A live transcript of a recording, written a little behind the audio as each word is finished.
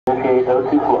Initiate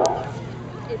O2 flow.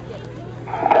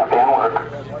 Countdown work.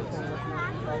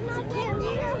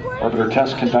 Orbiter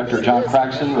Test Conductor John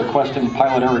Craxton requesting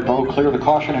pilot Eric Bowe clear the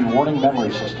caution and warning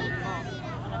memory system.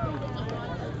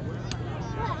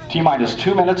 T-minus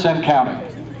 2 minutes and counting.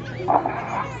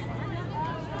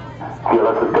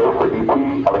 CLS is go for ET,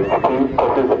 LHT,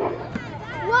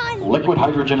 position. Liquid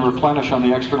hydrogen replenish on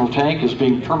the external tank is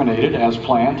being terminated as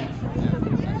planned.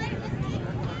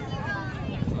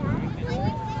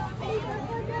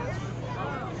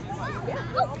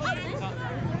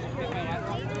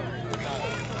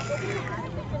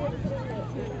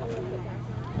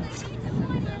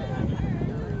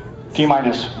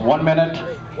 T-minus 1 minute,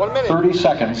 30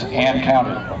 seconds and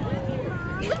counting.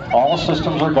 All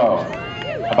systems are go.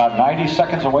 About 90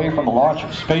 seconds away from the launch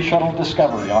of Space Shuttle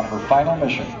Discovery on her final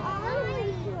mission.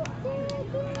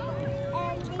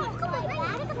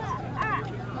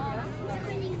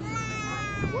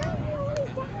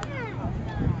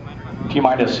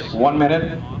 T-minus 1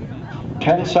 minute,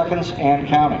 10 seconds and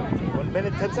counting. 1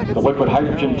 minute, 10 seconds. The liquid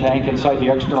hydrogen tank inside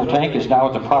the external tank is now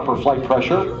at the proper flight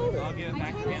pressure.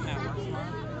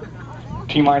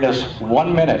 T-minus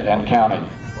 1 minute and counting.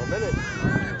 1 minute.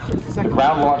 The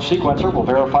ground launch sequencer will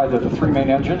verify that the 3 main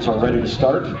engines are ready to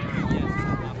start.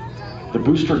 The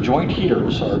booster joint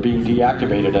heaters are being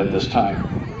deactivated at this time.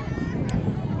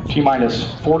 T-minus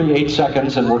 48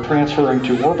 seconds and we're transferring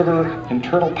to orbiter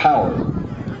internal power.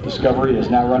 Discovery is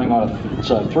now running on its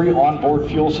 3 onboard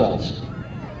fuel cells.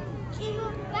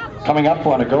 Coming up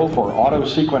on a go for auto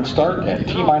sequence start at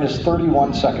T-minus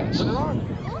 31 seconds.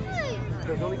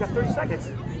 We've only got 30 seconds.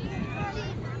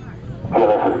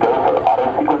 CLS is go for auto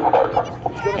sequence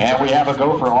start. And we have a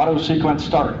go for auto sequence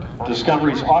start.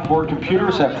 Discovery's onboard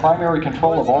computers have primary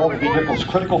control of all the vehicle's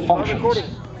critical functions.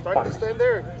 Start to stand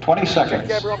there. 20 seconds.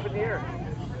 Camera up in the air.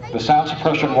 The sound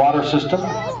suppression water system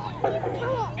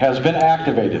has been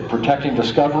activated, protecting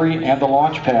Discovery and the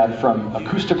launch pad from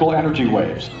acoustical energy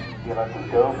waves. CLS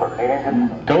is go for main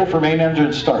engine. Go for main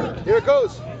engine start. Here it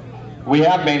goes. We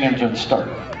have main engine start.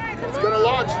 It's going to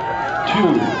launch.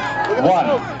 2,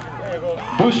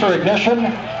 1. Booster ignition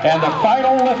and the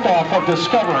final liftoff of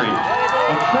Discovery.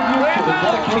 A tribute to the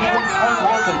dedication, hard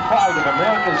work, and pride of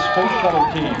America's Space Shuttle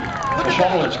team. The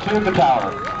shuttle has cleared the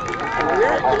tower.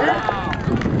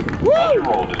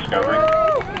 Roll Discovery.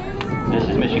 This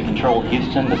is Mission Control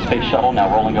Houston. The Space Shuttle now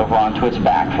rolling over onto its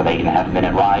back for the 8.5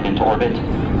 minute ride into orbit.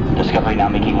 Discovery now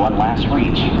making one last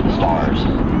reach for the stars.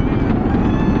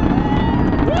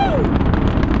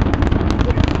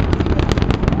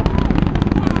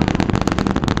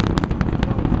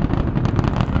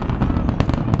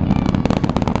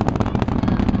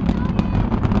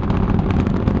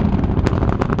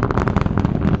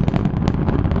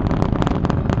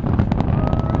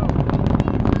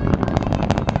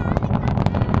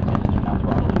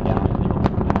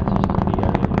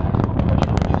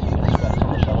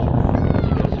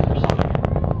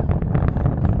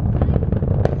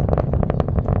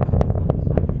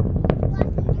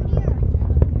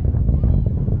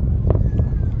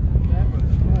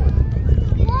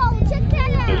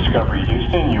 Discovery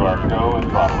Houston, you are go and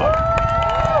throttle up.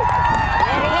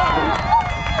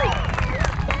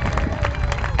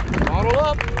 Throttle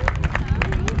up.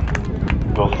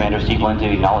 Both Commander Steve Lindsay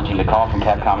acknowledging the call from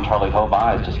Capcom Charlie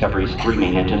Hoba as Discovery's 3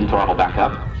 main engine throttle back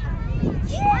up.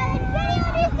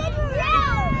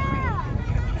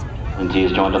 Lindsay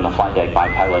is joined on the flight deck by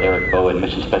pilot Eric Bowe and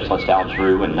mission specialist Al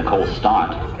Drew and Nicole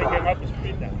Stott.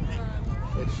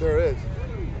 It sure is.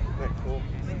 Isn't that cool?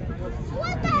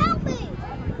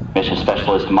 Mission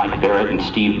specialist Mike Barrett and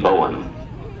Steve Bowen.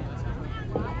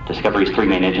 Discovery's 3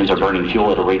 main engines are burning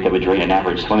fuel at a rate that would drain an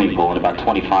average swimming pool in about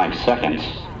 25 seconds.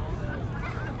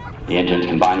 The engines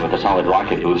combined with the solid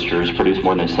rocket boosters produce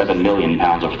more than 7 million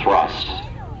pounds of thrust.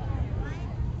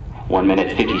 1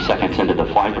 minute 50 seconds into the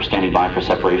flight, we're standing by for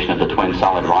separation of the twin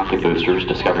solid rocket boosters.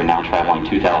 Discovery now traveling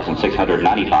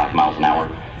 2,695 miles an hour.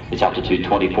 Its altitude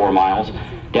 24 miles.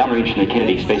 Downrange from the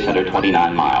Kennedy Space Center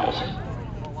 29 miles.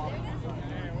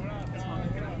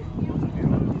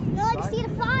 See the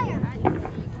fire.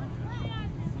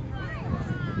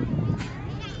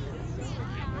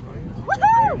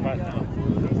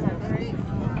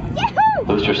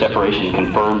 Booster separation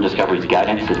confirmed. Discovery's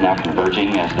guidance is now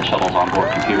converging as the shuttle's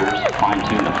onboard computers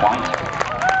fine-tune the flight.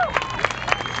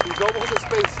 He's almost in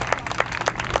space.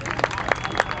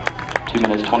 2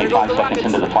 minutes 25 seconds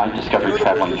into the flight, Discovery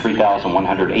traveling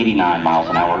 3,189 miles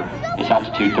an hour. Its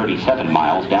altitude 37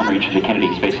 miles. Downrange from the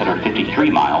Kennedy Space Center 53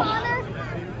 miles.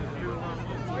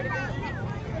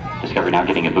 Discovery now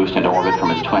getting a boost into orbit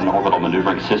from its twin orbital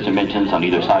maneuvering system engines on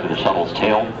either side of the shuttle's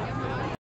tail.